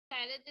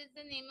Carrot is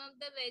the name of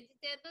the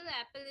vegetable.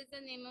 Apple is the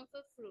name of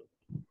a fruit.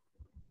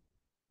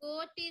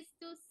 Coat is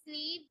to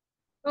sleep.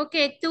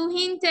 Okay,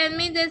 Tuhin, tell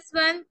me this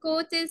one.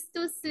 Coat is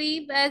to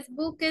sleep as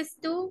book is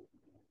to.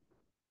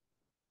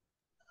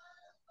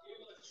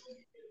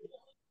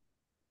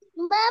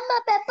 Mama,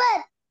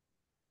 pepper.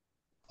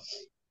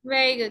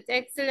 Very good.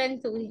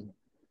 Excellent, Tuhin.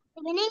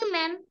 Evening,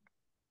 ma'am.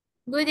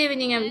 Good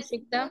evening, As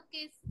Abhishekta. book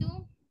is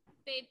to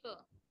paper.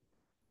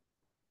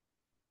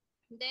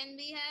 Then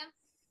we have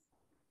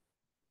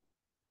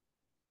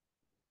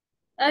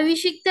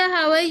Abhishekta,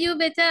 how are you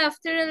better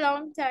after a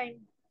long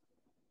time?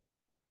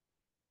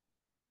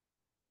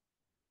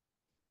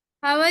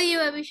 How are you,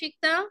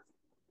 Abhishekta?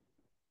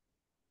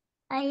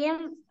 I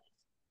am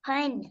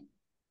fine.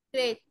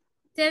 Great.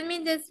 Tell me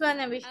this one,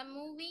 Abhishekta. A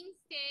moving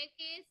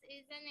staircase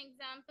is an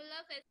example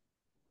of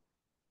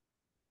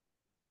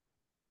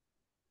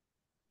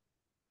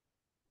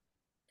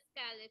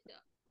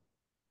escalator.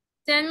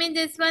 Tell me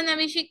this one,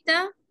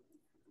 Abhishekta.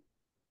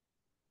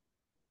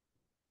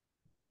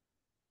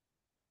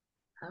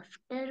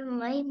 After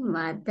my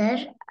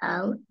mother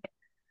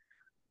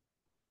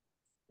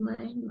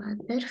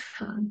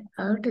found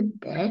out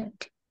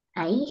that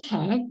I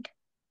had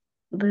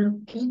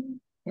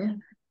broken the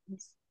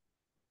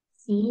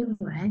sea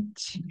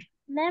watch.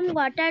 Ma'am,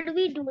 what are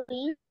we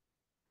doing?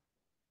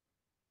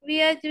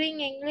 We are doing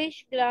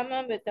English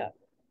grammar beta.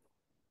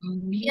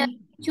 Yeah,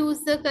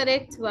 choose the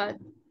correct word.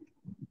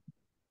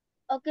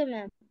 Okay,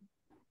 ma'am.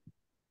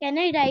 Can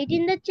I write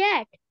in the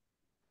chat?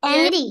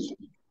 Yes. Angry.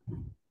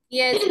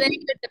 Yes, very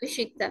good,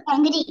 Abhishekta.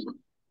 Angry.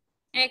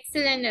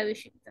 Excellent,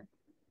 Abhishekta.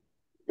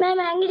 Ma'am,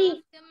 angry.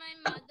 After my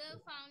mother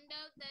found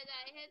out that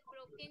I had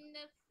broken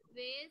the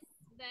vase,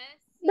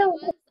 she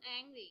was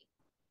angry.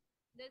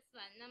 This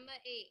one, number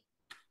A.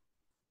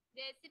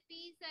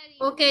 Recipes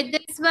are okay,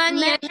 this one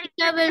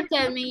Yashika will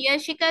tell me.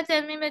 Yashika,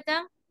 tell me,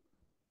 beta.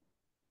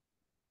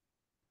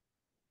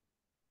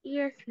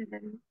 Yes,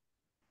 ma'am.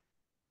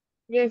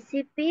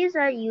 Recipes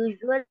are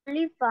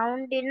usually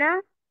found in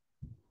a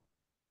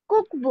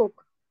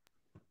cookbook.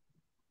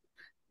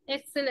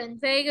 Excellent.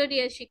 Very good,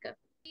 Yashika.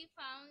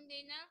 Found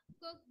in a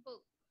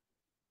cookbook.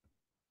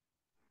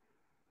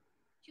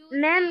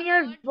 Ma'am,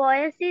 your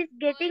voice is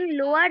getting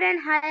lower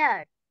and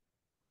higher.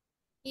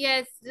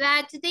 Yes.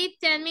 Rajdeep,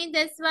 tell me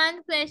this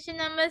one. Question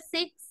number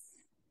 6.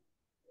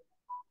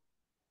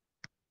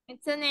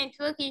 It's a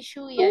network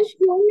issue, Yash.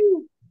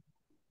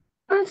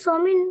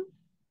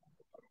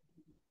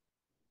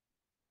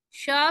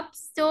 Shop,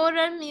 store,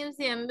 or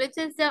museum? Which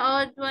is the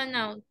odd one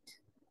out?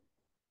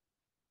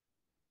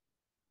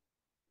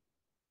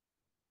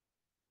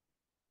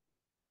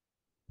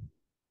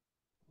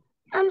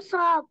 I'm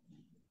sorry.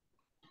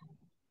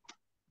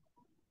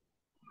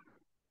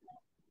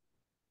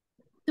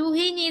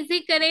 Tuhin, is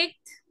it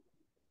correct?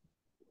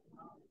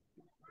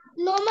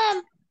 No,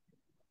 ma'am.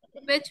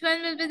 Which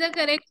one will be the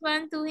correct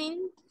one, Tuhin?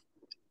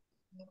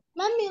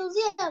 Ma'am,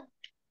 museum.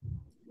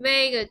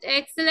 Very good.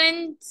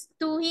 Excellent,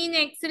 Tuhin.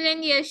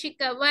 Excellent,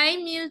 Yashika. Why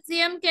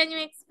museum? Can you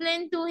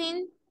explain,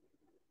 Tuhin?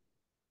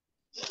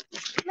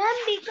 Ma'am,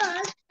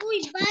 because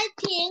we buy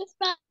things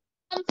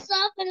from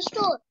shop and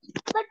store,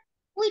 but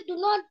we do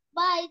not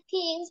buy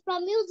things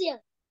from museum.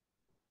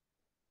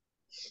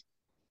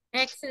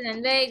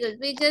 Excellent. Very good.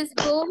 We just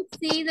go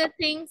see the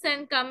things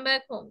and come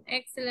back home.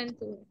 Excellent,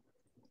 Tuhin.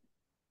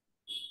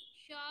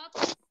 Shop,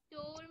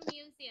 store,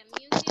 museum.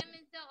 Museum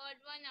is the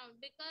odd one out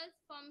because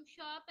from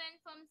shop and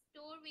from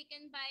store we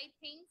can buy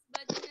things,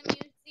 but in a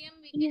museum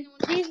we can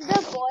only. Is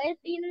the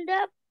voice in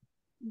the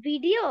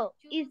video?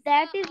 Is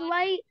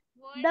why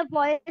the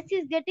voice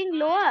is getting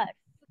lower?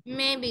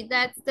 Maybe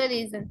that's the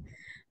reason.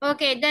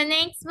 Okay, the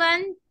next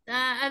one,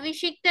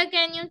 Avishikta,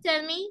 can you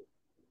tell me?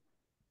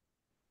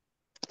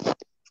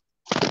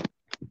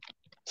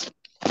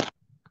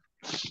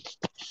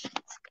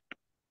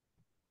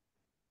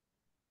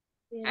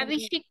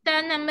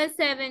 Avishikta, number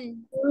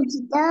 7.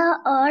 Use the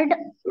odd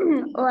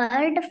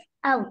word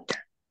out.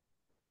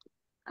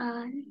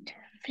 Aunt,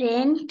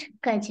 friend,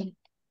 cousin.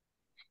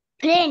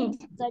 Friend.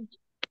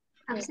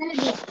 Option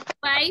B.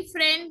 Why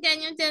friend?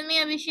 Can you tell me,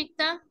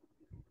 Avishikta?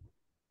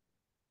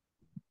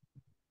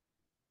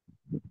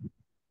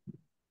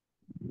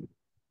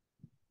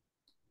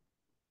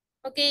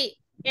 Okay,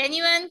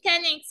 anyone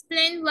can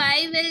explain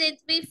why will it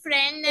be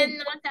friend and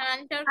not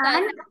aunt or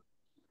cousin? Aunt,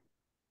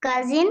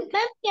 cousin. Ma'am,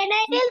 can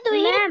I tell to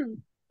you?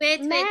 Ma'am.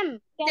 Wait. Ma'am,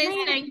 can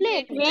I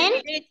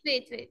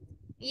explain? Wait.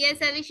 Yes,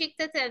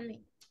 Avishikta, tell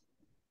me.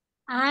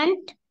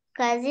 Aunt,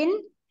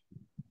 cousin,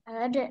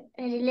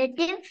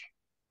 relative,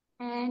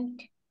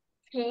 and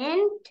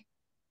friend.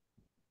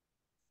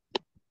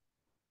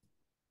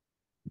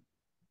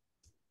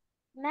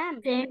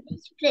 Ma'am. Friend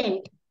is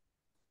friend.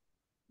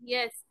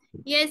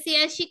 Yes,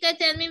 Yashika,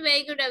 tell me.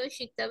 Very good,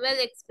 Avishikta. Well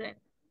explained.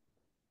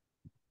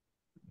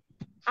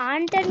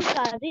 Aunt and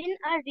cousin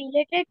are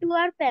related to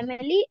our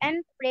family,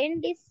 and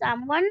friend is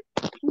someone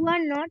who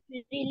are not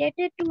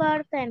related to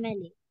our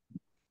family.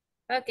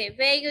 Okay,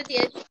 very good,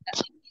 Yashika.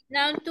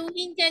 Now,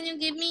 Tuhin, can you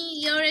give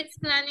me your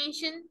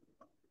explanation?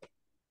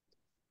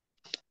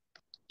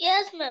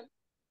 Yes, ma'am.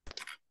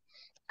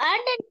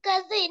 aunt and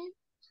cousin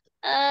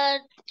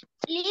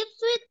lives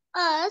with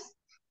us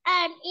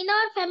and in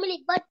our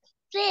family, but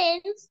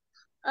friends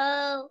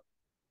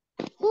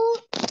who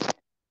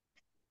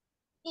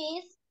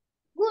is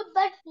good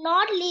but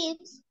not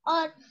lives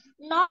or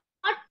not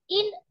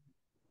in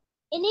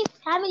any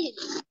family.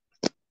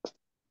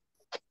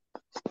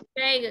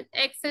 Very good.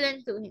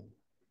 Excellent to him.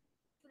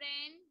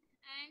 Friend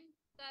and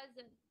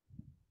cousin.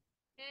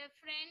 A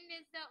friend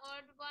is the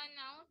odd one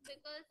out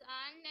because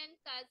aunt and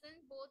cousin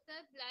both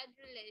are blood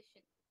relation.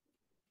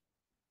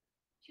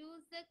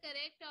 Choose the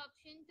correct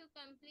option to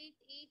complete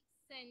each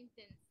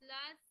sentence.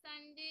 Last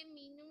Sunday,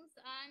 Minu's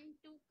aunt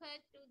took her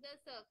to the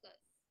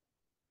circus.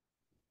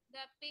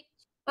 The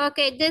picture.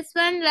 Okay, this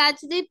one,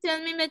 Rajdeep,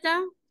 tell me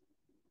beta.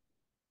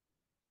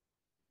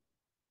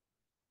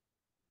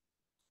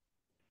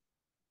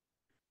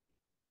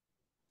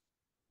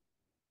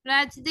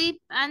 Rajdeep,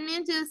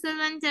 unmute yourself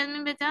and tell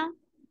me beta.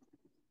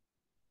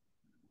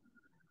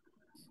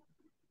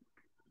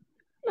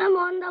 I'm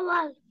on the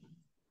wall.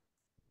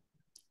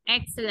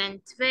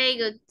 Excellent, very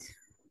good.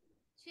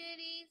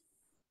 Cherries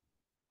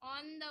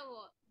on the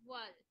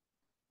wall.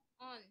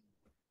 On.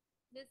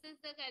 This is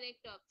the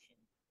correct option.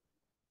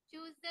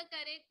 Choose the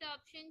correct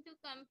option to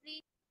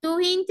complete.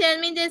 Tuhin, tell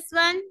me this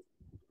one.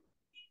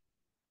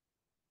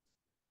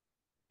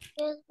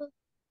 Yes.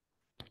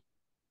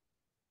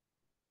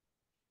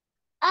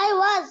 I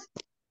was.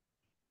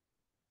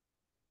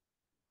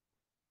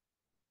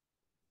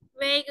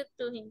 Very good,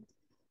 Tuhin.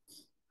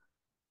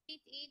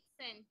 Each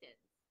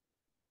sentence.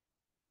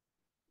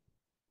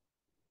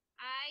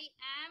 I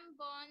am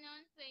born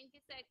on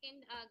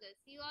 22nd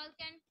August. You all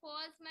can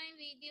pause my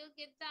video,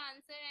 get the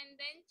answer and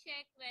then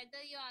check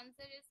whether your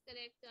answer is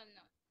correct or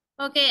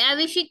not. Okay,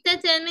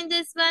 Avishikta, tell me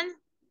this one.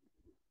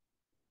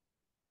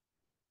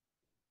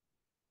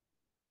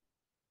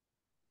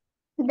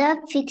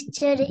 The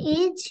picture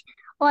is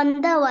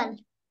on the wall.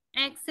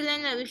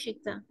 Excellent,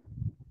 Avishikta.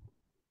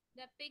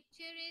 The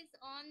picture is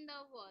on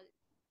the wall.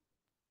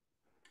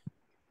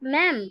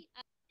 Ma'am,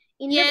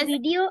 in Yes. the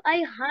video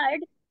I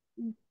heard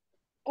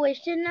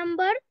question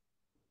number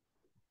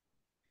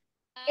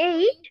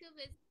 8.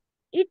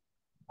 It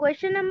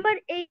question number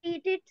 8.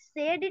 It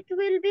said it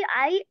will be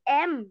I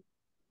am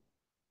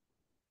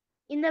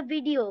in the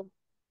video.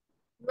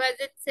 Was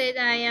it said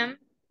I am?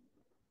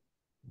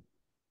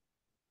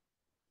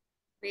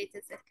 Wait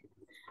a second.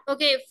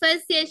 Okay,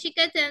 first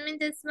Yashika, tell me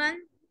this one.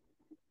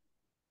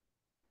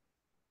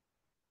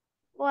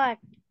 What?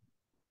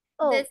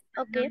 Oh, This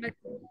okay. number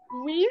 2.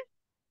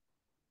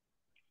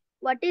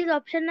 What is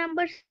option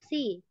number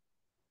C?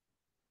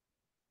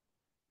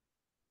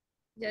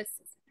 Just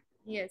a second.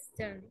 Yes,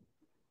 tell me.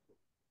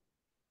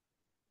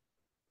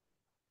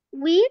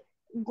 We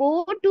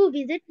go to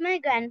visit my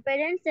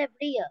grandparents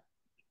every year.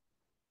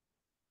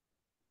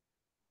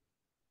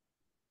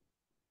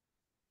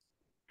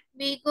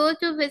 We go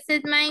to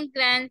visit my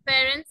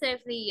grandparents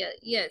every year.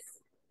 Yes.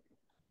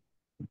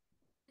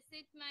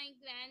 Visit my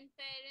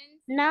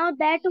grandparents. Now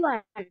that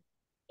one.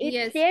 It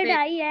Yes, said wait.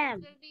 I am.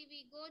 Will be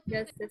we go to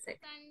Just a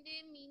second.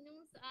 Sunday.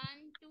 Minu's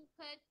aunt took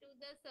her to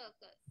the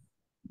circus.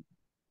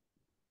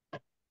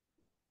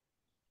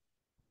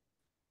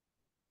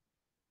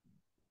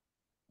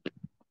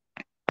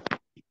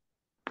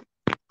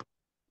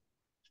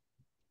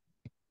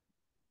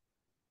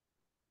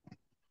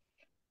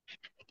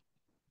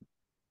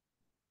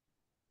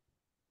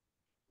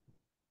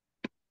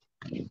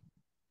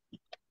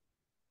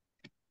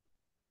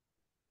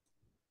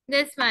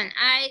 This one.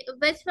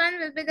 Which one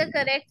will be the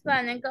correct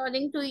one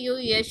according to you,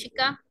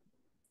 Yashika?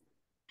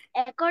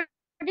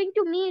 According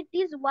to me, it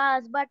is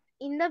was, but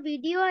in the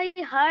video I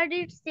heard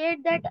it said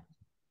that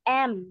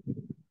am.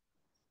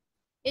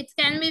 It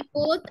can be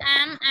both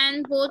am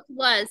and both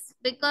was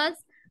because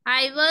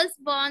I was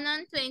born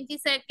on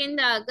 22nd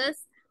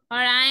August or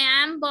I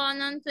am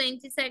born on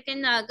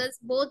 22nd August.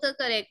 Both are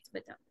correct,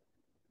 beta.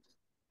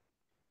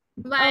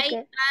 Why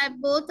Okay. are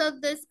both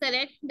of this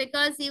correct?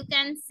 Because you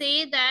can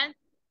say that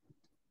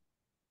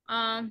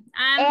I am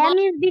born. Am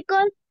is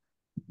because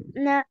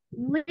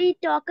we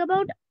talk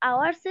about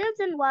ourselves,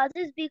 and was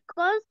is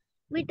because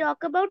we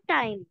talk about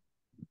time.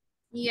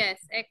 Yes,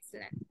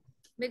 excellent.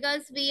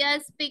 Because we are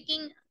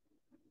speaking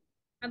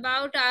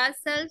about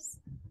ourselves.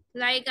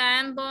 Like I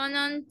am born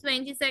on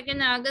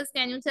 22nd August.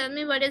 Can you tell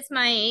me what is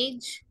my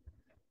age?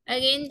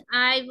 Again,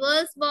 I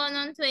was born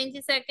on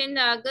 22nd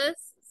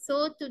August.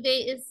 So today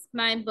is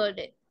my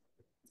birthday.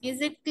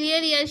 Is it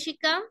clear,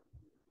 Yashika?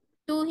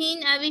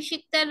 Tuhin,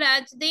 Avishikta,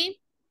 Rajdeep?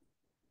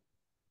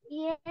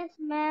 Yes,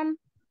 ma'am.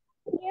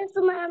 Yes,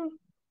 ma'am.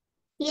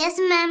 Yes,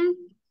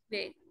 ma'am.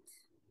 Great.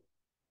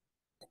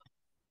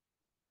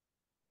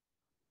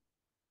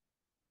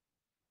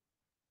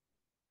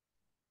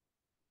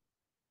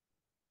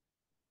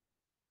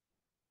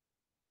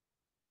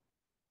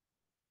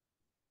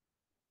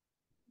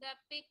 The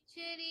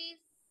picture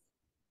is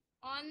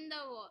on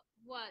the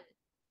wall.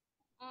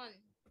 On.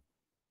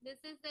 This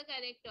is the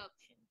correct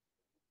option.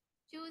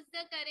 Choose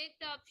the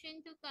correct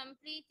option to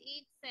complete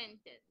each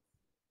sentence.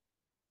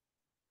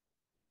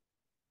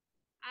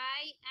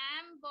 I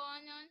am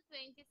born on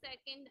 22nd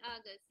 2nd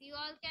August. You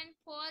all can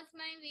pause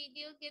my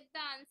video, give the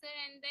answer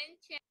and then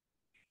check.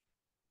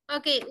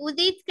 Okay,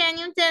 Udit, can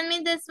you tell me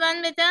this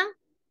one, beta?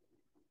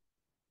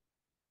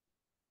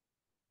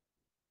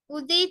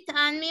 Udit,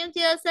 unmute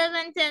yourself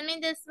and tell me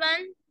this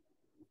one.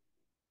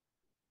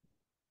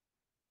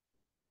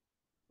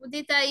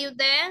 Udit, are you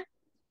there?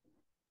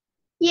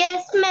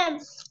 Yes, ma'am.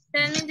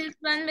 Tell me this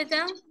one,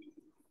 beta.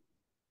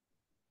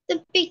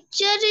 The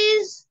picture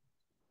is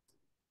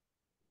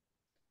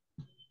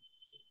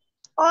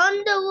on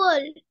the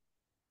wall.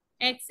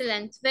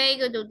 Excellent. Very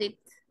good, Udit.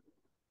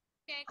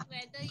 Check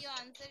whether your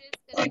answer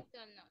is correct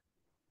or not.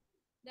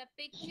 The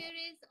picture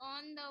is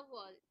on the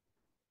wall.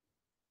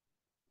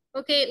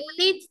 Okay,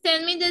 Udit,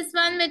 tell me this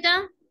one,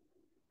 beta.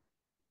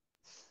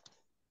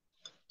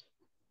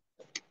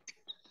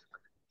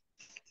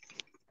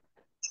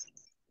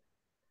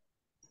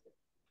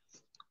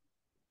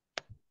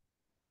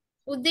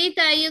 Udit,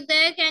 are you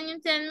there? Can you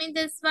tell me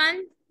this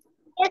one?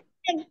 Yes,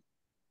 ma'am.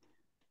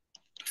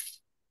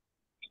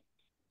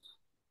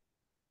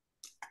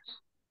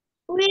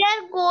 We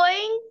are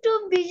going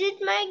to visit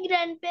my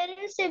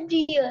grandparents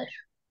every year.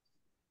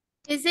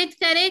 Is it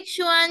correct,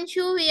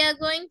 Shuanshu? We are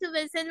going to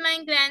visit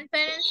my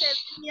grandparents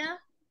every year.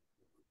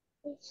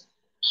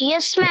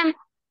 Yes, ma'am.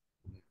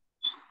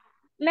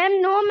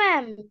 Ma'am, no,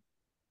 ma'am.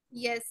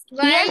 Yes.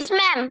 Why? Yes,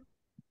 ma'am.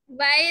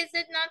 Why is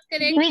it not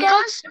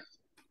correct?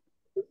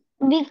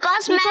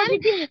 Because ma'am,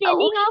 it is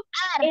telling of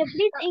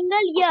every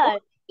single year.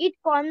 It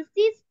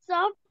consists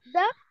of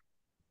the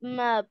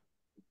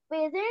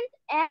present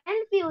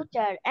and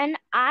future, and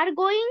are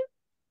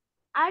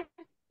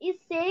is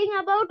saying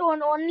about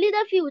only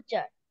the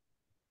future.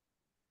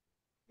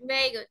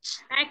 Very good.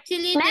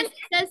 Actually, this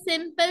is a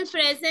simple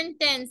present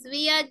tense.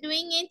 We are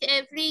doing it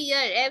every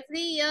year. Every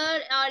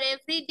year or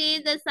every day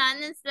the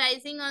sun is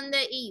rising on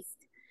the east.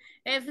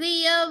 Every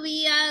year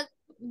we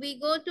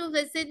go to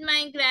visit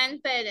my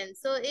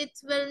grandparents. So it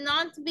will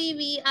not be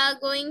we are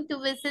going to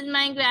visit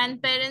my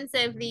grandparents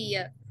every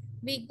year.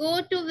 We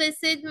go to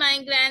visit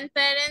my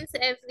grandparents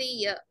every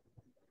year.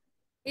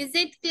 Is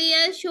it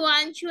clear,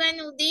 Shuanshu and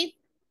Udit?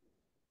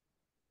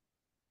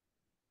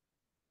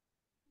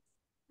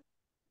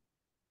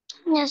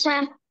 Yes,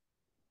 ma'am.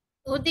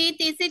 Udit,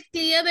 is it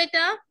clear,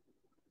 beta?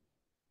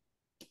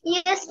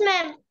 Yes,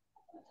 ma'am.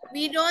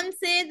 We don't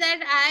say that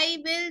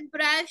I will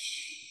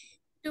brush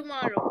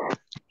tomorrow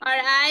or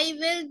I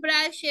will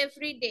brush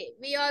every day.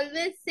 We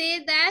always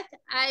say that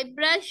I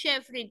brush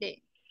every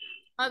day.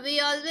 Or we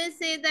always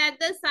say that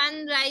the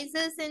sun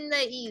rises in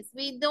the east.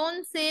 We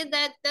don't say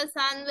that the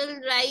sun will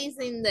rise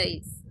in the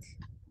east.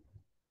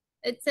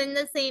 It's in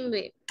the same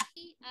way.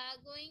 We are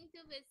going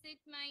to visit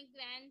my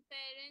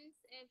grandparents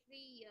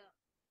every year.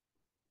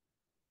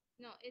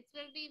 No, it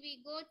will be we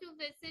go to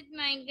visit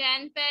my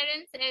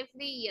grandparents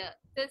every year.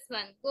 This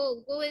one,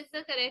 go. Go is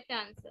the correct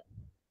answer.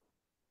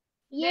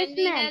 Yes, When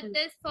we ma'am. have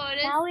this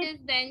forest Now is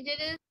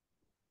dangerous.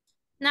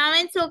 Now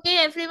it's okay,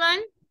 everyone?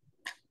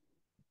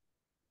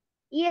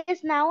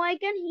 Yes, now I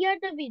can hear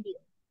the video.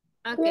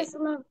 Okay. Yes,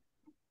 ma'am.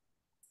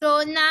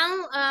 So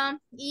now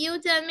you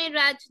tell me,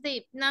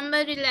 Rajdeep,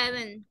 number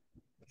 11.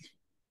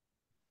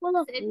 Full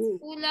of It's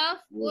wolves. full of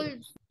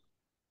wolves.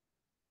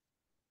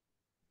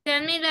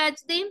 Tell me,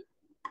 Rajdeep.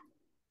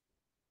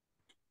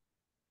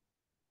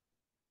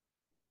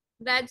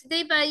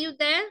 Rajdeep, are you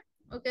there?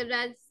 Okay,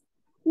 Raj.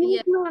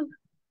 Yes, Yeah. ma'am.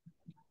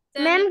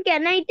 Tell me. Ma'am,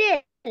 can I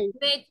tell?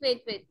 Wait.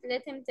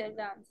 Let him tell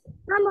the answer.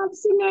 Ma'am,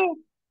 option A.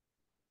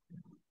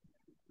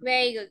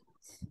 Very good.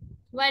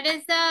 What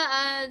is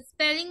the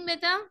spelling,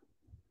 beta?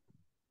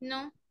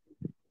 No.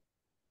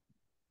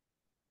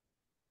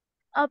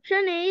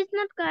 Option A is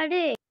not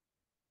correct.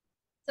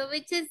 So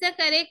which is the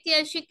correct,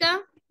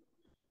 Yashika?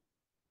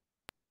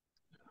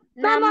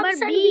 Number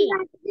B.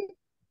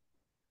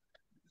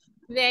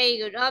 Very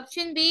good.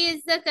 Option B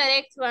is the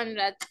correct one,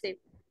 Rajdeep.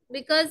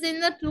 Because in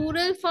the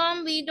plural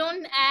form, we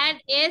don't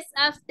add S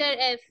after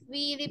F.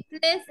 We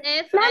replace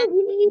F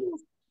and...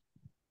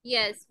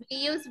 Yes, we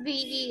use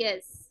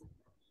VES.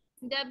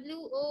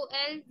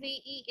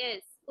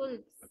 WOLVES.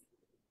 Wolves.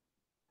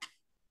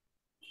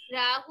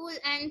 Rahul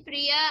and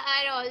Priya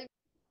are all...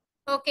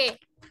 Okay.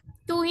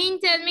 Tuhin,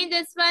 tell me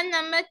this one,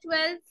 number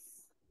 12.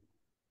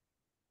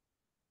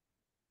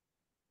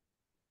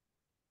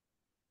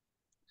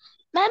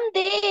 Ma'am,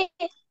 they.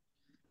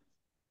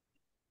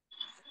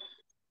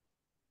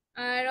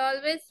 Are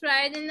always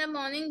fried in the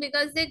morning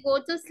because they go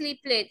to sleep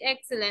late.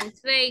 Excellent.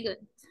 Very good.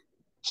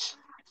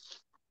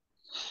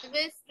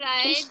 Always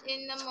fried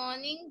in the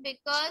morning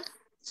because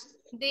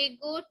they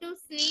go to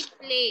sleep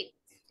late.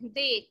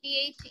 They,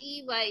 They,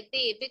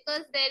 they,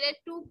 because there are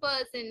two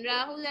persons,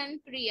 Rahul and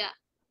Priya.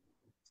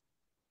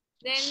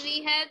 Then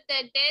we have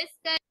the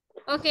desk.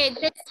 Okay,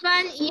 this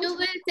one you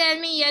will tell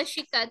me,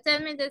 Yashika. Tell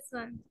me this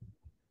one.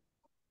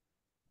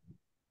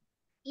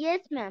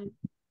 Yes, ma'am.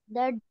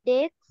 The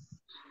desks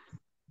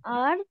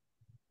are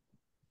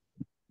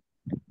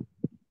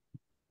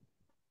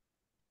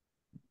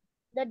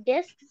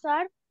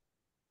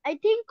I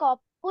think,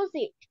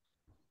 opposite.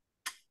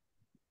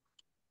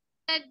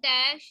 The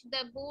dash,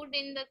 the board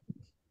in the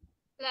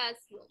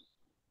classroom.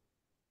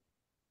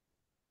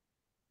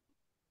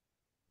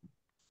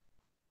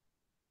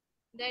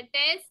 The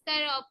desks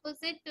are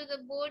opposite to the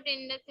board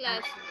in the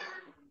classroom.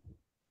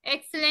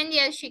 Excellent,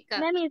 Yashika.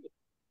 Ma'am,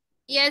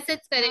 Yes,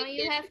 it's correct. now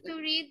you have to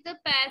read the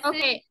passage.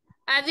 Okay.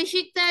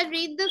 Avishikta,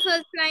 read the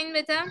first line,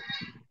 beta.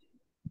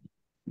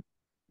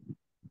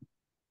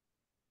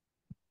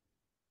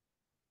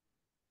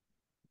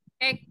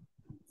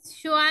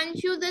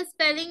 Shuanshu, the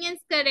spelling is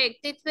correct.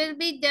 It will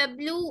be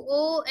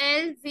Wolves.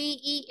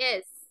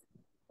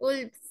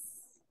 Wolves.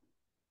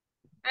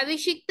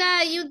 Avishikta,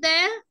 are you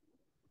there?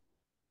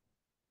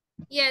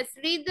 Yes,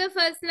 read the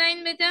first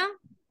line, beta.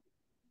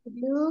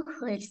 Blue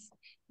whales.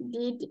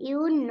 Did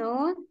you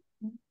know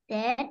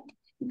that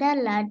the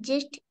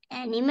largest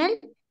animal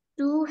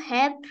to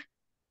have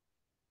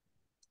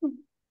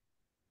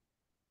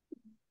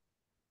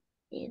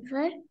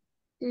ever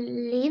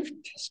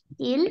lived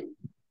still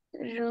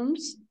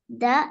roams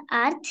the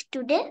earth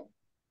today?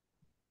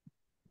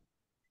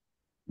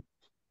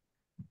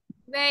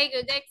 Very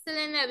good.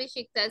 Excellent,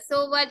 Avishikta.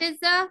 So what is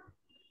the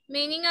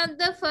meaning of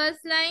the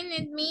first line?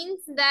 It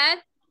means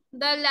that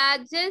the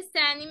largest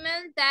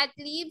animal that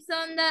lives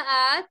on the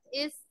earth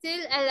is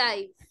still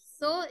alive.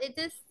 So it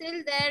is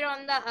still there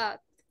on the earth.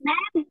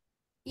 Ma'am,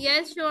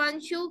 Yes,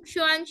 Shuanshu.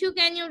 Shuanshu,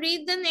 can you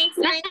read the next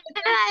line?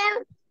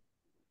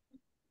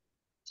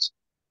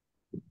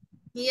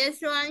 Yes,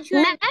 Shuanshu.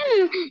 ma'am,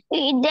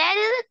 there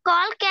is a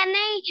call. Can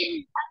I?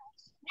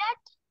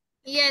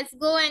 Yes,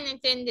 go and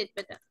attend it,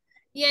 beta.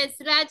 Yes,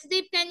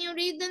 Rajdeep, can you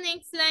read the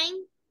next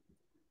line?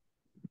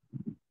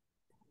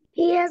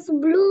 Yes,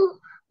 blue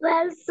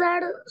whales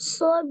are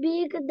so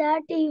big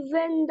that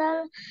even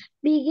the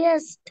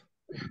biggest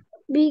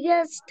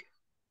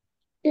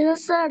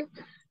dinosaur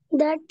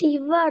that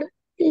ever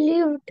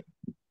lived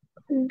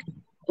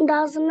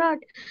does not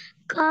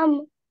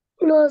come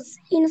close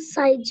in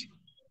size.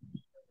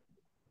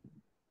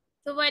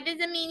 So what is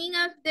the meaning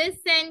of this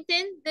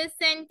sentence? This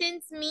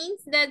sentence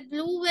means that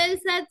blue whales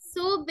are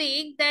so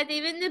big that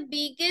even the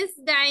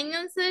biggest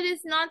dinosaur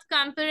is not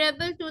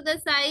comparable to the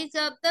size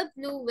of the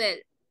blue whale.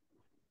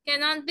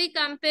 Cannot be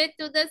compared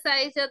to the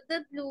size of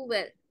the blue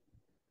whale.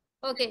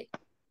 Okay.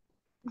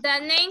 The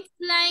next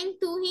line,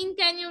 Tuhin,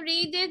 can you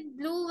read it?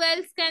 Blue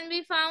whales can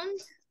be found.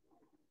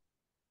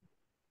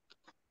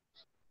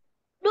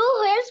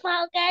 Blue whales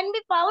can be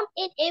found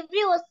in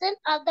every ocean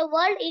of the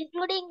world,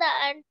 including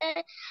the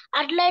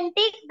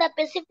Atlantic, the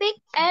Pacific,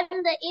 and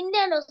the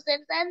Indian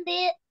Oceans, and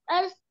they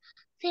are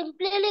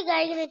simply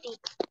gigantic.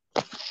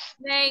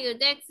 Very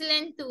good.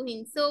 Excellent,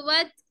 Tuhin. So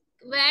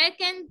where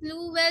can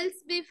blue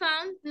whales be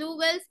found? Blue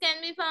whales can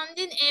be found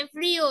in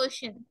every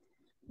ocean,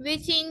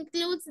 which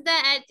includes the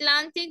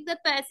Atlantic, the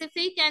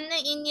Pacific, and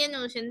the Indian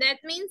Ocean.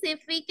 That means if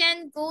we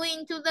can go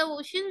into the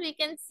ocean, we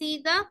can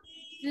see the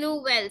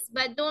blue whales.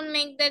 But don't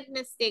make that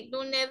mistake.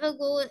 Don't ever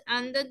go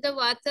under the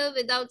water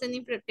without any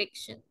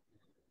protection.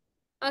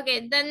 Okay,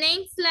 the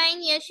next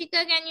line,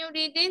 Yashika, can you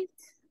read it?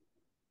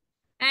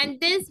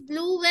 And these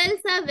blue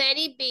whales are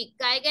very big.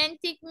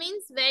 Gigantic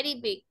means very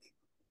big.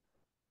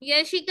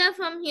 Yashika,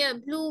 from here,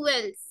 blue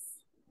whales.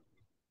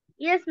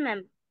 Yes,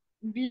 ma'am.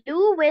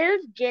 Blue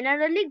whales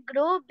generally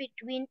grow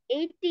between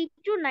 80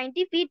 to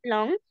 90 feet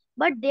long,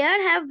 but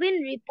there have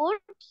been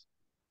reports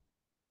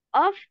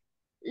of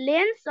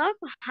lengths of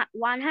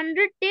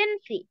 110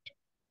 feet.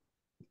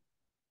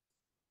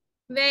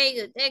 Very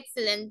good,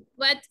 excellent.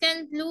 What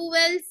can blue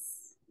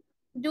whales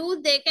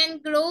do? They can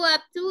grow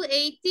up to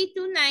 80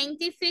 to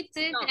 90 feet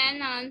long.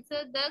 And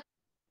answer the.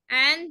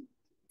 And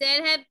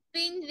there have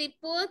been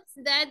reports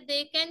that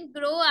they can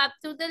grow up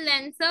to the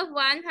length of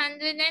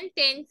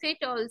 110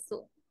 feet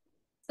also.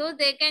 So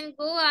they can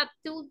go up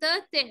to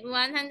the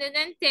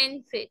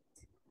 110 feet.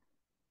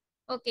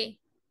 Okay.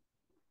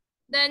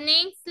 The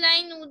next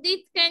line,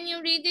 Udit, can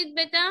you read it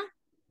better?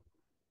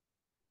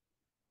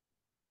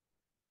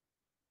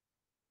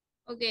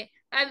 Okay.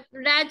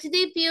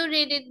 Rajdeep, you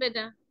read it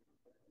better.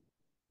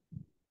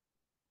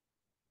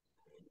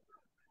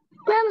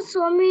 Ma'am,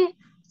 show me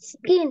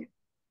skin.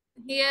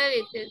 Here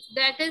it is.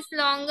 That is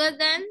longer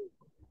than.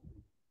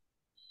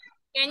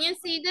 Can you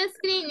see the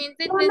screen? Is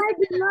it Ma'am, I do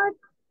visible? not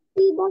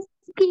see the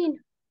skin.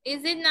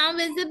 Is it now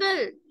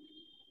visible?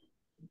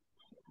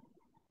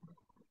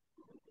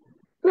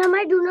 Ma'am,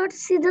 I do not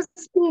see the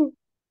skin.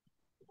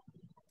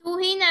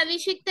 Tuhin,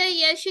 Avishikta,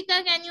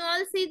 Yashika, can you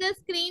all see the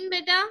screen,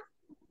 beta?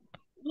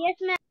 Yes,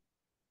 ma'am.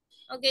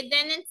 Okay,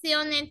 then it's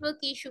your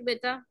network issue,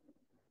 beta.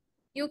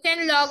 You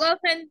can log off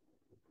and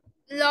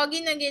log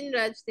in again,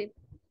 Rajdeep.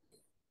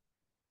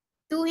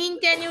 Tuhin,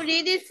 can you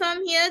read it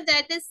from here?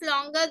 That is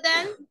longer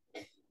than.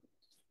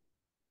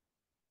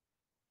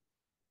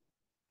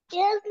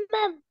 Yes,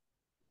 ma'am.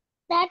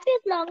 That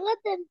is longer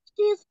than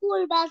 3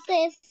 school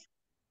buses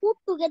put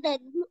together.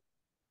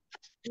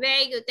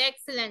 Very good,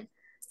 excellent.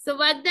 So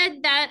what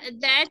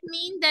that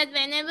means that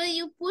whenever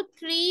you put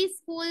 3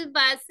 school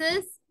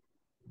buses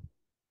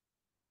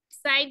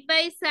side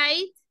by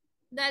side,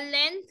 the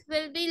length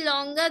will be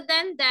longer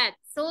than that.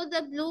 So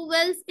the blue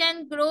whales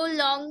can grow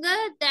longer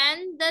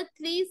than the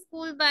 3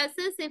 school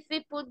buses if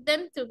we put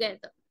them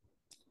together.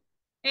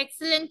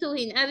 Excellent,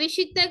 Tuhin.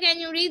 Avishikta, can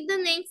you read the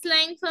next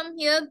line from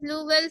here?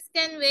 Blue whales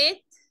can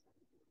wait.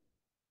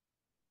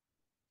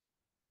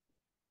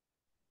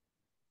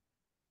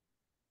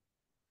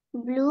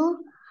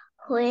 Blue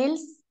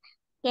whales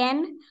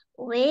can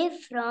weigh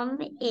from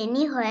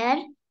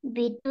anywhere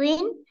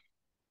between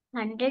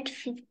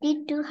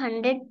 150 to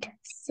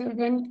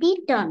 170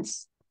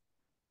 tons.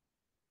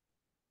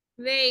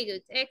 Very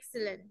good.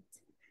 Excellent.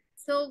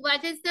 So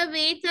what is the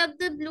weight of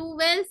the blue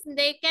whales?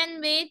 They can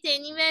weigh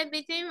anywhere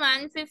between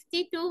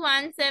 150 to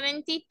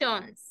 170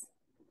 tons.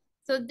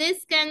 So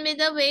this can be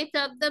the weight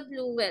of the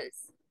blue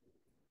whales.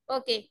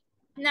 Okay.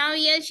 Now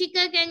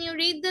Yashika, can you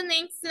read the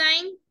next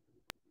line?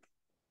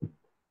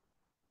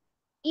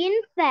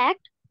 In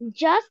fact,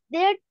 just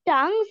their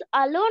tongues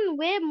alone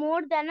weigh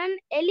more than an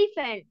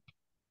elephant.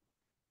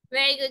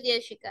 Very good,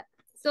 Yashika.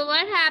 So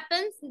what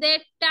happens? Their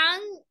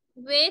tongue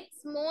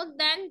weighs more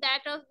than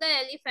that of the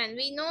elephant.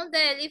 We know the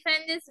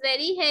elephant is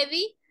very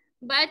heavy,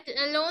 but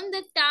alone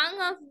the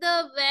tongue of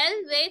the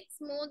whale weighs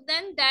more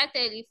than that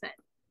elephant.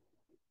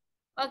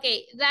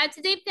 Okay,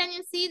 Rajdeep, can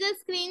you see the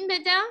screen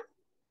better?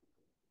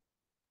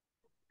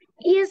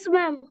 Yes,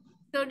 ma'am.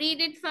 So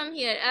read it from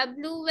here. A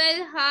blue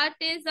whale heart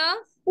is of?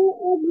 A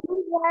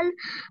blue whale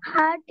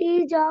heart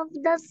is of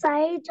the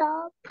size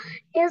of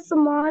a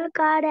small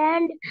car,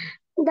 and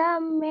the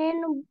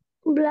main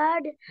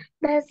blood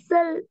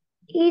vessel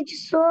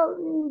is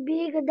so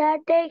big that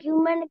a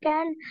human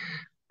can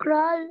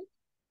crawl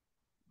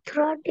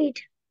through it.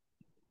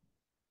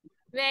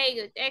 Very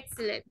good,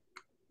 excellent.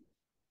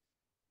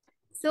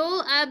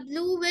 So a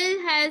blue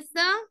whale has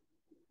the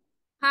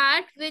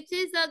heart which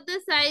is of the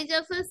size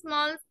of a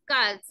small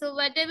car. So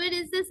whatever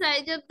is the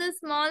size of the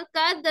small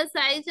car, the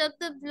size of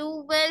the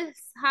blue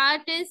whale's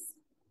heart is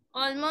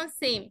almost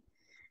same.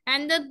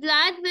 And the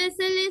blood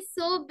vessel is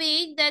so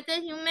big that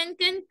a human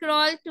can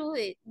crawl to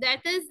it.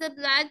 That is, the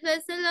blood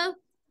vessel of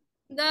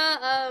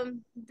the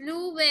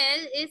blue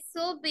whale is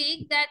so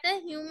big that a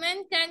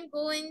human can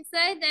go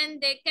inside and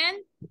they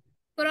can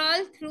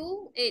crawl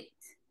through it.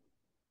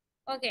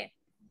 Okay.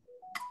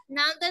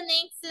 Now the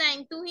next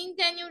line. Tuhin,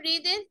 can you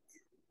read it?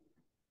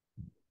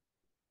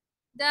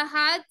 The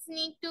hearts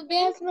need to be?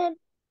 Yes, ma'am.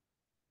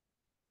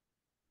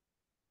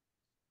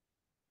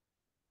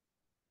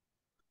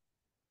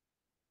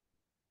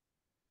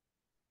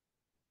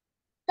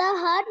 The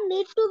heart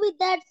needs to be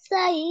that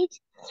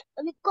size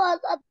because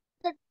of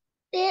the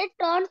 10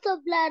 tons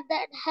of blood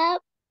that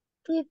have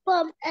to be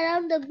pumped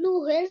around the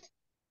blue whale's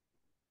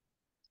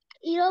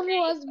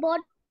enormous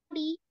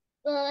body,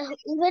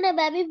 even a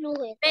baby blue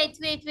whale.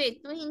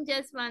 Wait. Tuhin,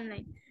 just one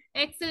line.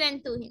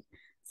 Excellent, Tuhin.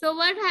 So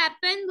what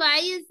happened?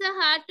 Why is the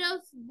heart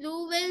of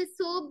blue whale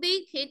so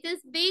big? It is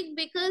big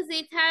because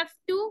it have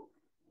to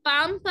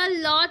pump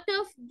a lot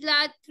of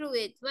blood through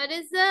it. What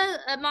is the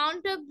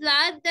amount of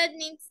blood that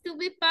needs to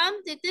be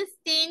pumped? It is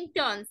 10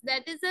 tons.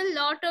 That is a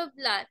lot of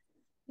blood.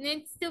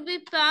 Needs to be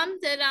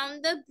pumped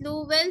around the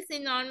blue whale's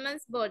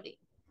enormous body.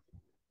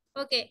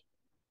 Okay.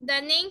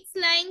 The next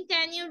line,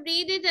 can you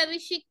read it,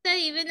 Avishikta?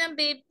 Even a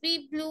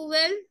baby blue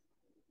whale?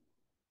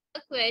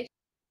 A question.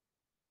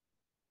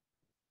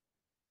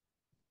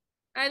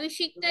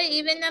 Avishikta,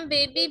 even a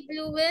baby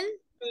blue whale?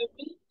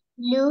 Baby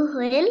blue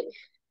whale,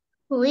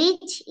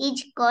 which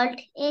is called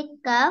a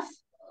calf,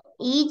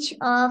 is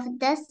of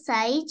the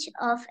size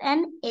of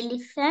an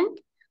elephant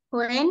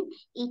when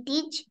it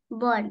is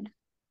born.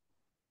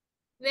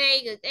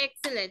 Very good,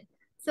 excellent.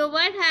 So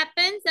what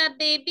happens? A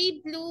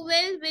baby blue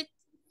whale, which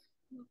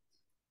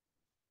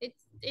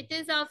it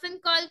is often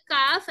called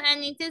calf,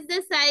 and it is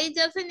the size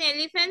of an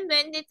elephant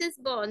when it is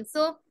born.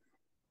 So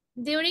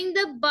during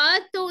the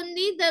birth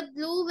only, the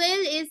blue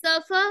whale is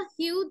of a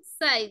huge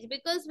size,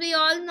 because we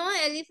all know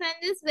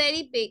elephant is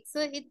very big.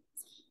 So it,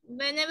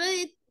 whenever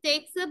it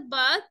takes a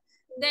birth,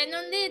 then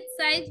only its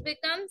size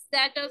becomes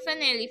that of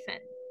an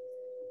elephant.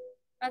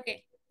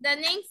 Okay. The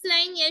next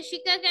line,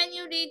 Yashika, can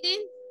you read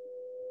it?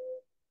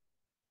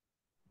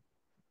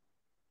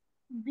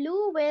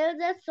 Blue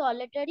whales are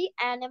solitary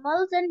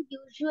animals and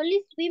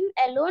usually swim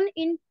alone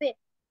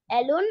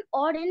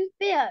or in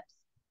pairs,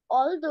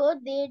 although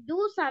they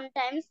do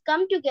sometimes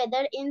come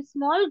together in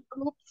small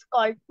groups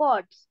called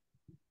pods.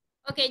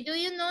 Okay, do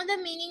you know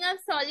the meaning of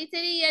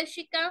solitary,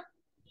 Yashika?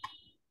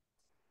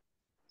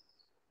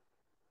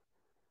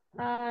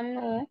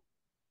 No.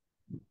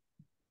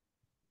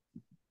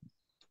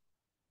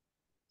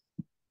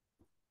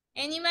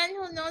 Anyone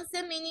who knows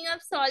the meaning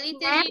of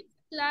solitary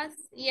class?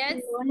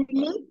 Yes?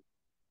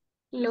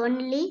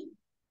 Lonely.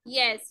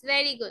 Yes,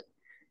 very good.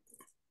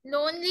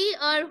 Lonely,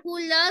 or who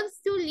loves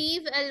to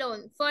live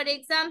alone. For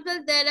example,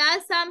 there are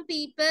some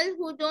people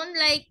who don't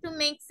like to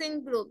mix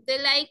in group.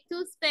 They like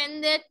to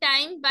spend their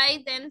time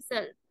by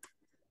themselves.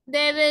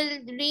 They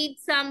will read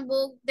some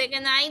book. They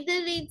can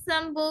either read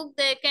some book,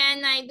 they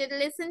can either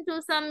listen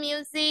to some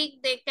music,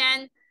 they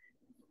can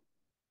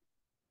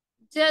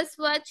just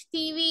watch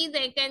TV,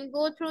 they can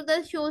go through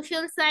the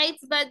social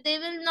sites, but they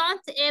will not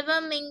ever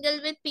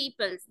mingle with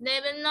people. They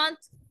will not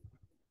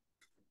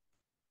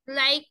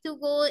like to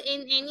go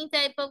in any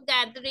type of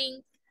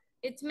gathering.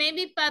 It may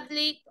be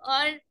public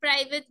or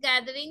private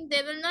gathering.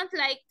 They will not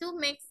like to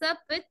mix up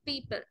with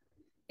people.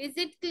 Is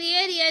it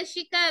clear,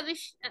 Yashika?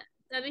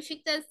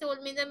 Avishikta has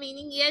told me the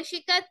meaning.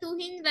 Yashika,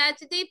 Tuhin,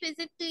 Rajdeep, is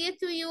it clear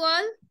to you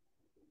all?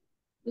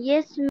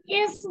 Yes, ma'am.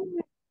 Yes.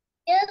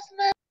 Yes,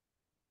 ma'am.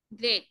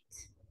 Great.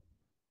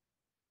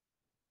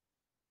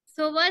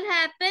 So what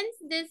happens?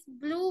 These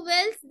blue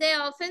whales, they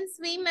often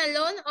swim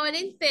alone or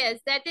in pairs.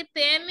 That a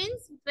pair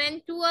means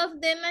when two of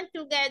them are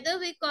together,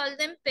 we call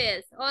them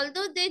pairs.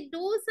 Although they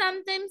do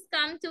sometimes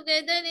come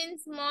together in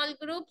small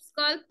groups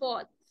called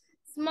pods.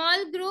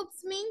 Small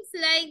groups means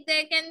like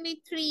there can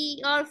be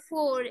 3 or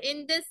 4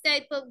 in this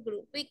type of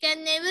group. We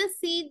can never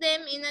see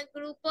them in a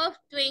group of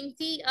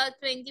 20 or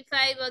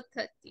 25 or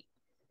 30.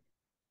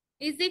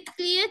 Is it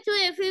clear to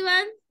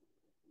everyone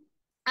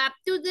up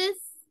to this?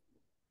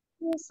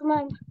 Yes,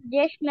 ma'am.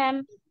 Yes,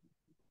 ma'am.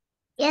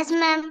 Yes,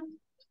 ma'am.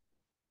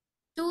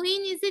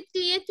 Tuhin, is it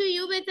clear to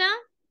you, beta?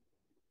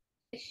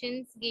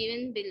 Questions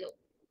given below.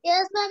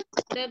 Yes, ma'am.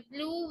 The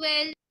blue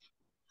whale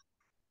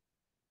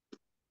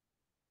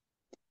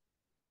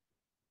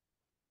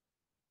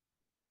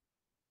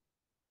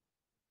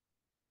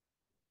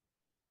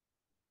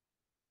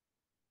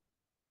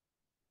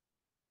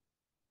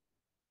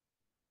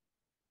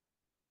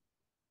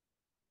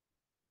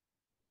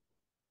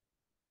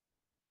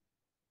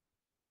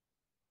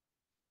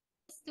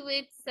to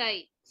its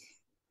side.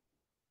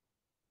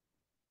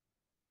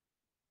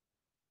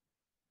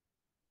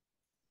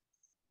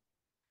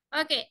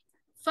 Okay,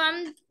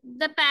 from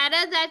the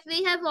para that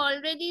we have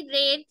already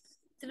read,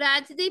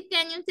 Rajdeep,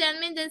 can you tell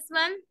me this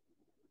one?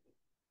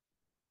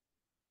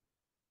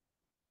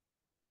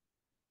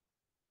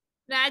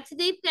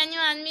 Rajdeep, can you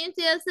unmute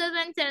yourself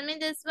and tell me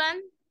this one?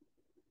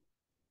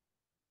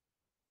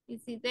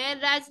 Is he there?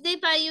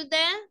 Rajdeep, are you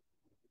there?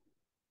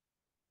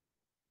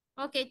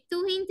 Okay,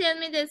 Tuhin, tell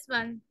me this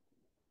one.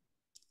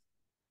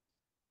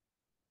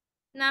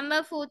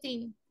 Number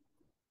 14.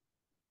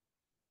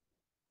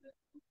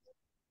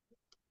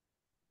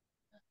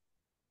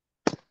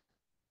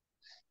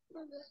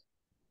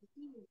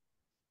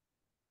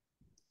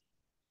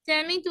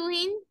 Tell me,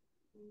 Tuhin.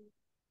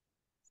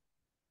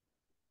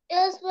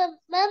 Yes, ma'am.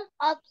 Ma'am,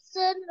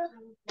 option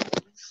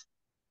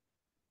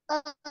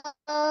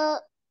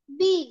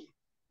B.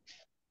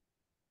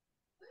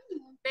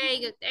 Very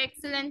good.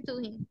 Excellent,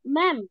 Tuhin.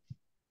 Ma'am,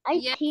 I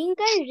Yes, think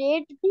I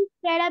read this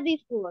para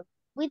before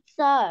with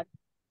sir.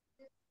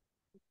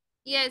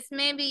 yes,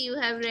 maybe you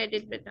have read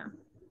it better.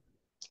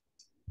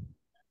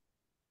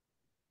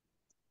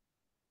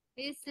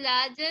 Is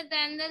larger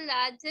than the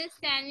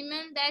largest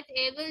animal that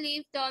ever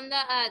lived on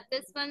the earth.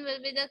 This one will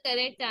be the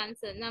correct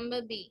answer.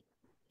 Number B.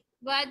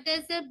 What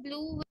does a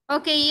blue...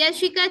 Okay,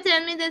 Yashika,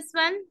 tell me this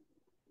one.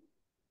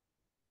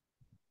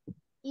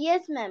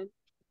 Yes, ma'am.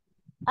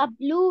 A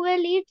blue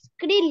whale eats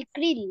krill,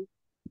 krill.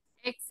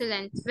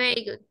 Excellent.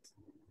 Very good.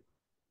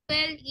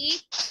 Well,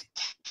 eat.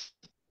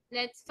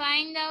 Let's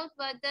find out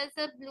what does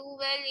a blue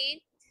whale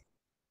eat.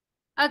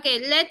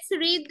 Okay, let's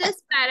read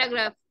this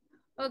paragraph.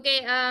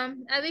 Okay,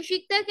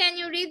 Avishikta, can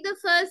you read the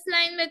first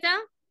line, beta?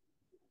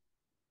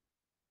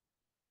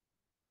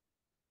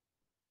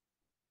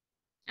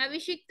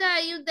 Avishikta, are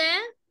you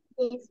there?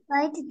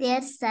 Despite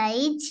their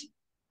size,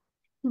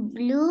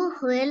 blue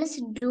whales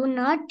do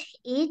not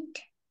eat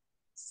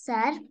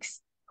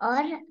sharks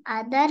or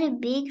other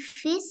big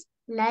fish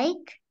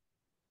like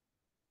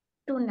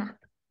tuna.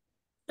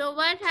 So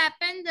what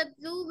happened? The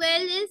blue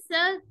whale is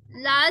a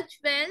large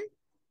whale,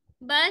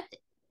 but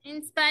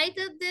in spite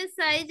of their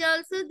size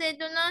also, they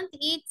do not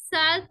eat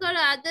shark or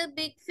other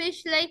big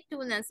fish like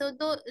tuna. So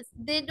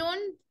they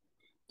don't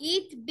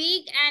eat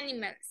big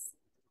animals.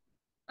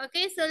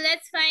 Okay, so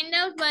let's find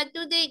out what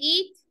do they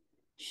eat.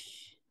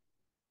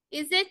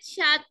 Is it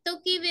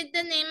Shatoki with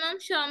the name of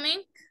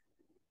Shomik?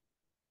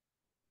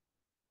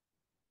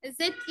 Is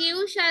it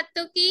you,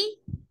 Shatoki?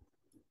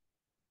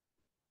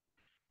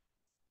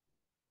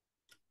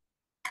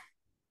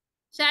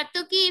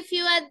 Shatoki, if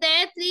you are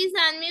there, please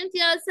unmute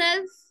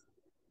yourself.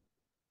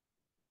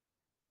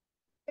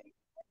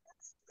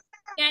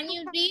 Can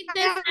you read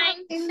this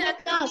line, In the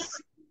Shatoki?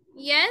 class.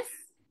 Yes?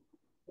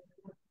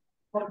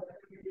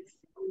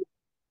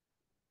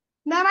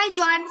 Ma'am, I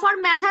joined for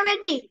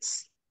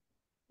mathematics.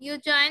 You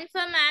joined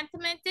for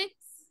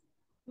mathematics,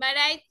 but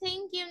I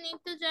think you need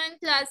to join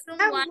classroom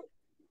Ma'am, 1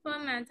 for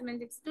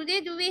mathematics.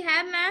 Today, do we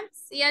have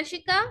maths,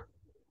 Yashika?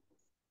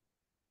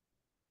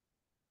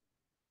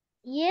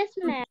 Yes,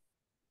 ma'am.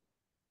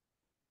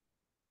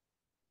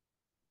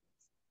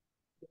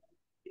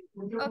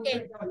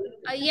 Okay.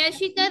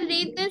 Yashika,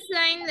 read this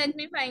line. Let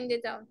me find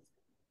it out.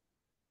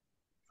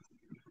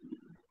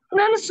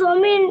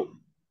 ma'am,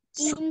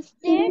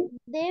 Instead,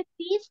 they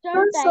feast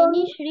on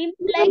tiny so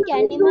shrimp-like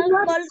animals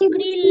called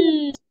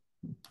krill.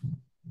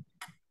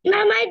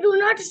 Ma'am, I do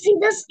not see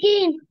the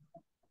skin.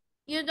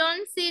 You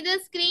don't see the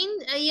screen?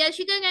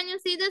 Yashika, can you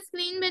see the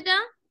screen, beta?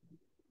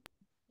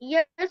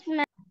 Yes,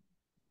 ma'am.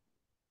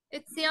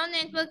 It's your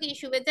network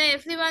issue, beta.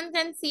 Everyone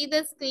can see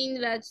the screen,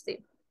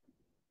 Rajdeep.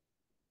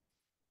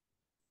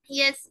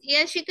 Yes,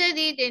 Yashika,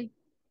 read it.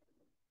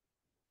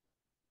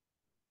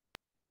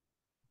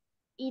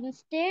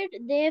 Instead,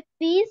 they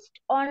feast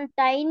on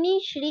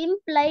tiny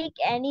shrimp-like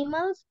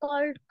animals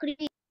called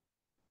krill.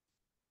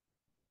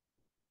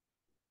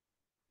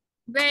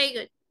 Very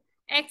good.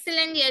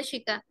 Excellent,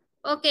 Yashika.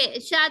 Okay,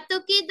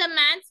 Shatuki, the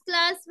maths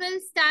class will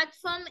start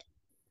from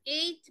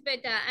 8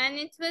 beta and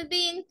it will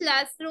be in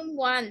classroom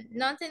 1,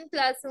 not in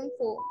classroom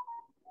 4.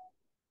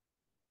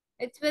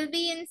 It will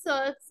be in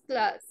Sir's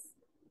class.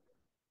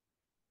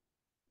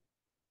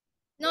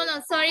 No,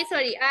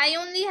 sorry. I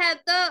only have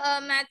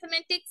the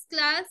mathematics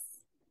class.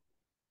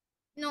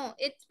 No,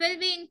 it will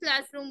be in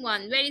classroom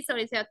 1. Very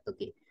sorry,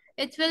 Shatuki.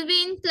 It will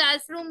be in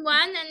classroom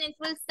 1 and it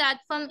will start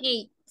from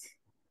 8.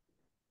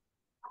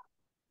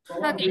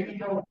 Okay.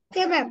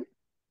 Okay, ma'am.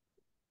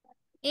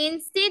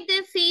 Instead,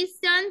 they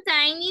feast on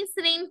tiny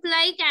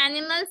shrimp-like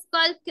animals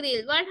called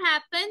krill. What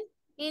happened?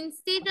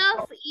 Instead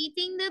of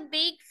eating the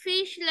big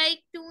fish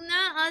like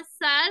tuna or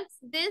sharks,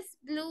 these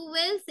blue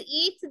whales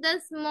eat the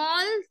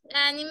small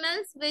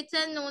animals which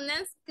are known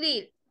as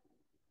krill.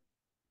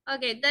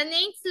 Okay, the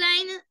next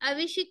line,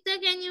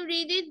 Avishikta, can you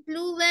read it?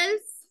 Blue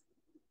whales.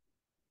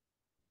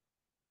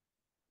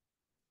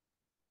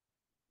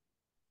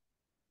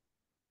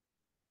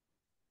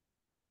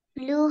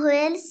 Blue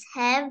whales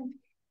have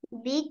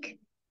big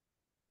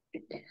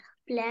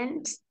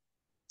plants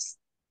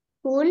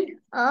full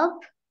of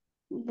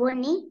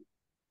bony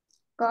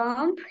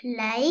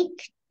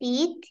comb-like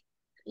teeth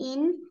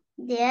in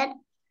their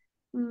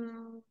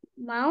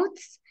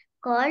mouths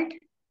called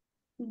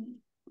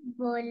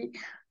bol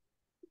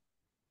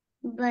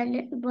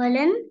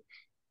pollen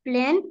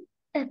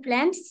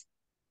plants.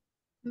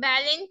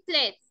 Balance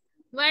plates.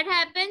 What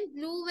happened?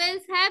 Blue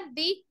whales have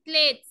big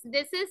plates.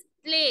 This is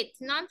plates,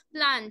 not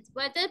plants.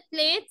 What are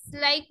plates?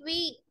 Like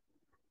we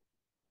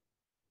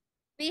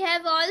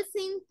have all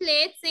seen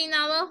plates in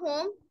our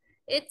home.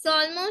 It's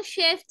almost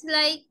shaped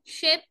like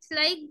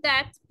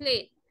that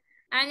plate.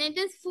 And it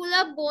is full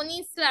of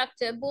bony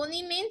structure.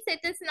 Bony means it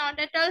is not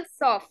at all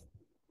soft.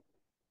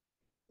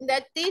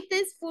 The teeth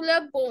is full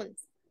of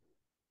bones.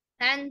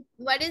 And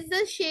what is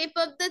the shape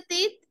of the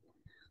teeth?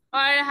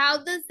 Or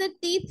how does the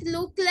teeth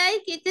look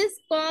like? It is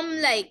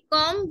comb-like.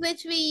 Comb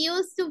which we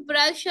use to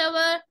brush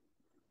our,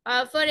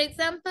 for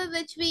example,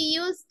 which we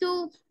use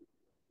to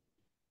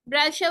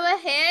brush our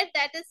hair,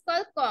 that is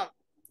called comb.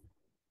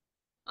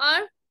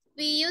 Or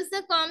we use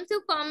the comb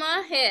to comb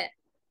our hair.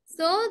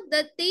 So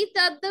the teeth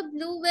of the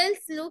blue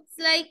whales looks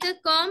like a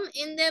comb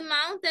in their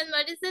mouth. And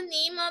what is the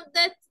name of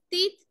the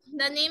teeth?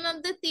 The name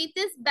of the teeth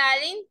is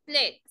baleen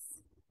plates.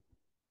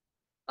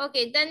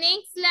 Okay, the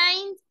next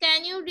line,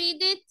 can you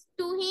read it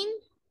to him?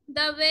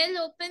 The whale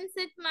opens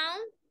its mouth.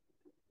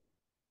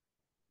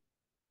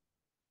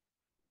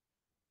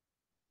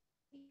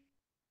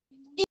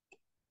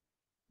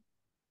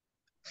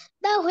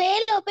 The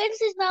whale opens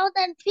his mouth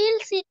and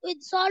fills it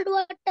with salt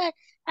water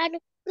and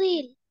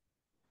krill.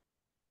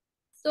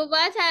 So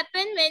what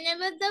happened?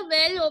 Whenever the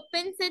whale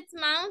opens its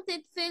mouth,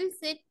 it fills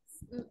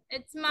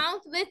its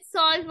mouth with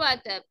salt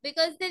water.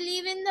 Because they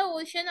live in the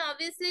ocean,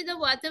 obviously the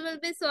water will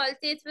be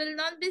salty. It will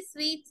not be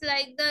sweet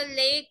like the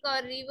lake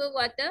or river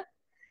water.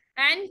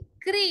 And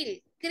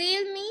krill.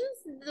 Krill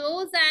means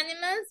those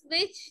animals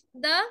which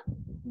the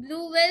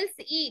blue whales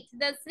eat,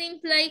 the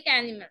shrimp-like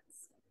animals.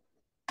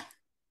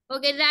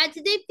 Okay,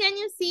 Rajdeep, can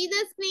you see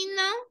the screen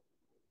now?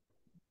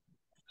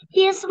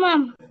 Yes,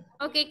 ma'am.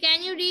 Okay,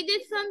 can you read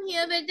it from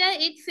here, beta?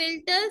 It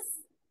filters.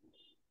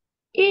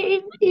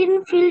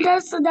 It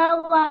filters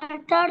the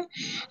water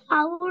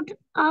out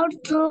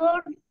through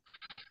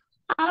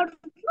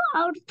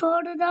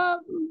the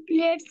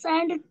plates,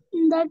 and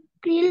the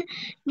krill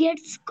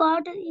gets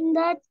caught in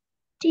the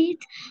teeth,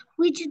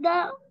 which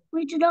the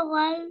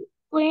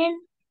whale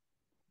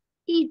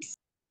eats.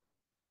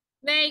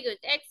 Very good.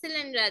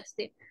 Excellent,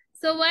 Rajdeep.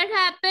 So what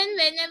happened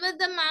whenever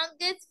the mouth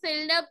gets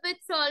filled up with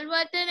salt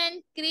water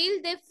and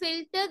krill, they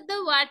filter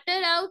the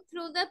water out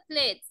through the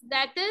plates.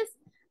 That is,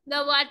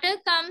 the water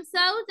comes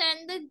out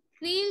and the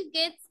krill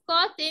gets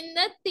caught in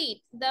the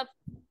teeth. The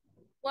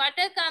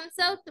water comes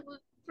out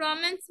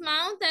from its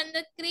mouth and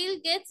the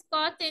krill gets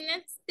caught in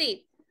its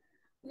teeth,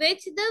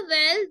 which the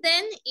whale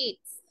then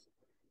eats.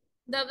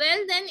 The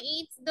whale then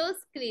eats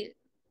those krill.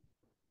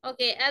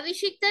 Okay,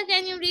 Avishikta,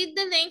 can you read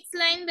the next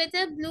line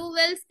better? Blue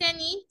whales can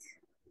eat.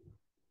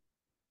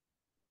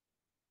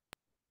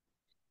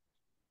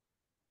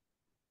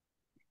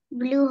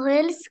 Blue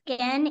whales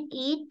can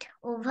eat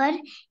over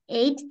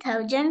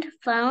 8,000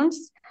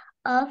 pounds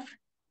of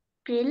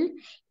krill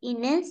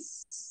in a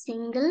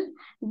single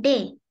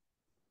day.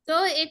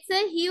 So it's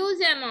a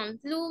huge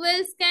amount. Blue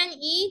whales can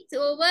eat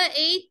over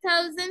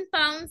 8,000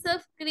 pounds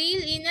of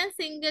krill in a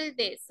single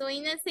day. So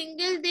in a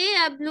single day,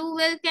 a blue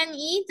whale can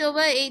eat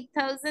over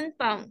 8,000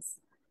 pounds.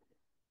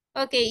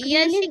 Okay, Krill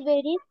yes. is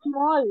very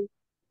small.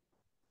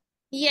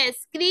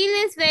 Yes,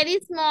 krill is very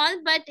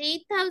small, but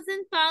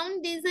 8,000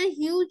 pound is a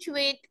huge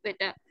weight,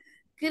 beta.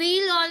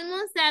 Krill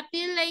almost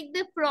appear like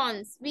the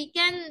prawns. We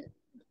can,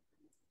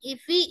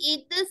 if we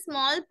eat the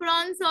small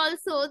prawns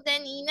also,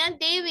 then in a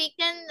day we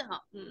can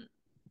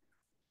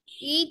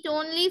eat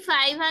only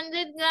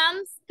 500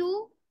 grams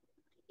to,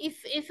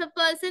 if a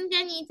person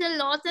can eat a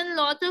lot and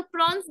lot of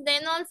prawns,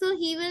 then also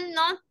he will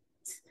not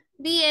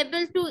be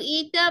able to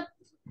eat a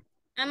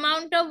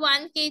amount of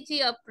 1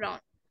 kg of prawn.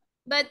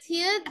 But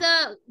here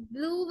the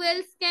blue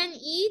whales can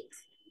eat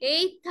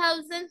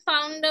 8,000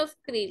 pounds of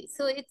krill.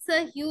 So it's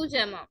a huge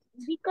amount.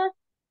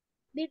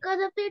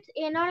 Because of its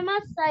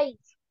enormous size.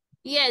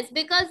 Yes,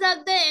 because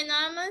of the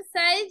enormous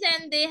size,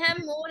 and they have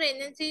more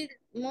energy,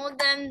 more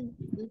than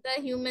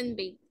the human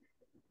being.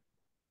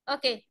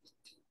 Okay.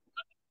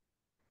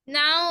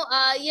 Now,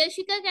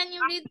 Yashika, can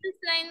you read this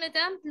line,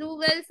 beta? Blue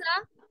whales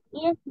are?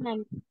 Yes,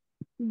 ma'am.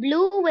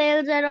 Blue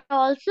whales are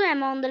also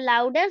among the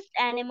loudest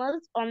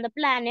animals on the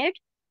planet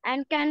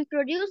and can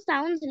produce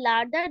sounds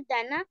louder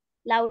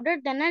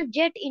than a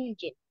jet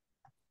engine.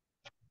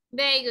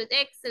 Very good,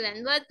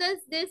 excellent. What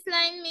does this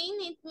line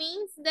mean? It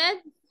means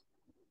that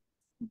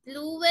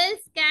blue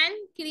whales can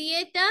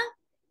create a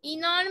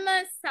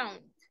enormous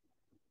sound,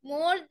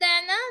 more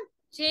than a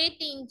jet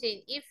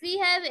engine. If we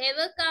have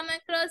ever come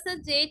across a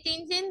jet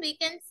engine, we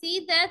can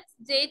see that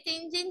jet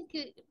engine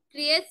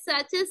creates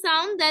such a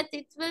sound that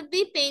it will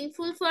be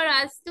painful for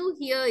us to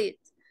hear it.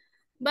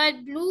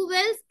 But blue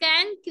whales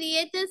can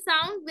create a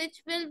sound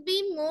which will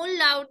be more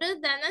louder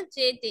than a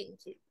jet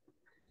engine.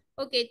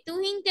 Okay,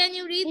 Tuhin, can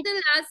you read It,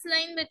 the last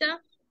line, beta?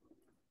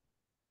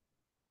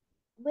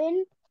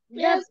 when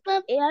Yes, the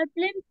ma'am.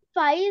 airplane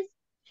flies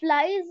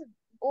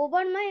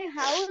over my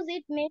house,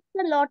 it makes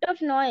a lot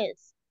of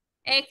noise.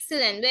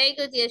 Excellent. Very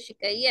good,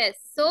 Yashika. Yes.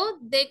 So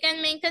they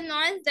can make a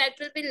noise that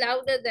will be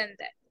louder than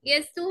that.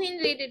 Yes, Tuhin,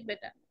 read it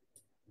better.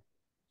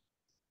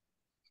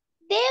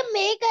 They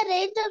make a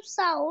range of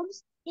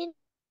sounds,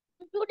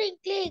 including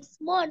clicks,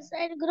 moans,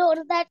 and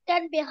groans that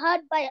can be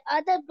heard by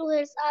other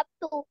bluehairs up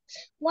to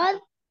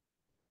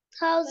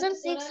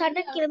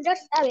 1,600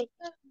 kilometers away.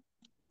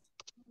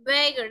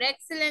 Very good.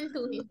 Excellent,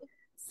 Tuhin.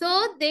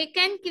 So they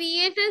can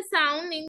create a sound